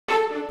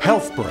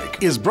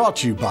HealthBreak is brought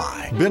to you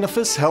by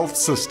Benefis Health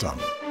System.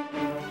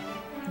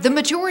 The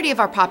majority of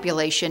our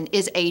population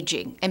is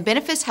aging, and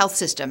Benefis Health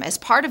System, as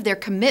part of their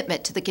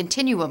commitment to the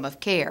continuum of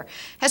care,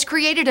 has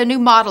created a new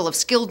model of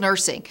skilled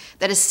nursing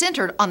that is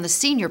centered on the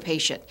senior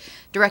patient.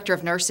 Director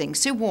of Nursing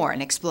Sue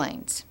Warren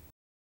explains.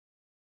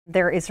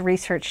 There is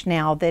research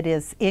now that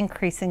is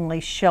increasingly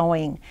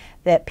showing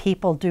that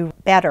people do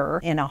better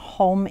in a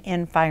home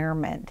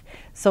environment.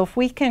 So if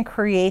we can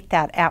create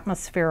that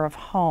atmosphere of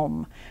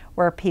home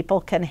where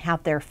people can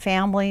have their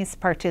families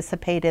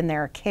participate in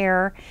their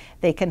care,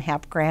 they can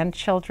have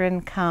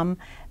grandchildren come,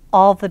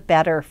 all the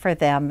better for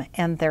them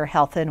and their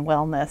health and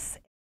wellness.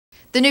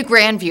 The new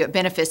Grandview at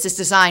Benefis is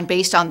designed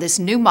based on this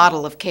new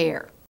model of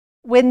care.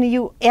 When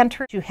you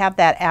enter, you have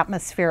that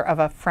atmosphere of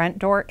a front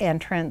door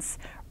entrance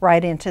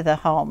right into the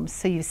home.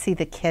 So you see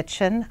the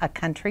kitchen, a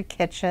country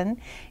kitchen,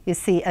 you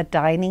see a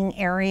dining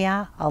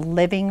area, a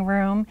living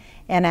room,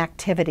 an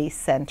activity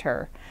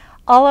center.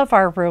 All of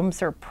our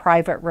rooms are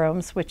private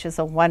rooms, which is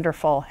a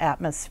wonderful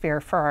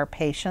atmosphere for our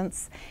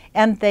patients,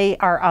 and they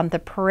are on the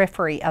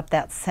periphery of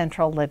that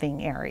central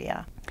living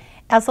area.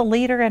 As a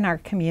leader in our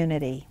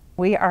community,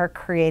 we are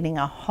creating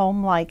a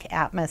home-like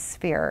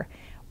atmosphere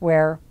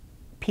where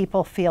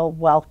people feel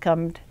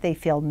welcomed, they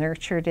feel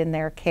nurtured in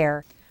their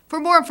care. For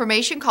more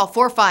information, call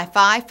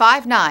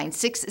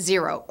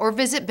 455-5960 or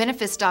visit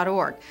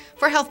benefis.org.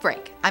 For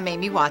HealthBreak, I'm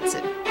Amy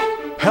Watson.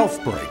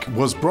 HealthBreak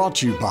was brought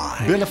to you by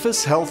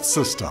Benefis Health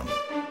System.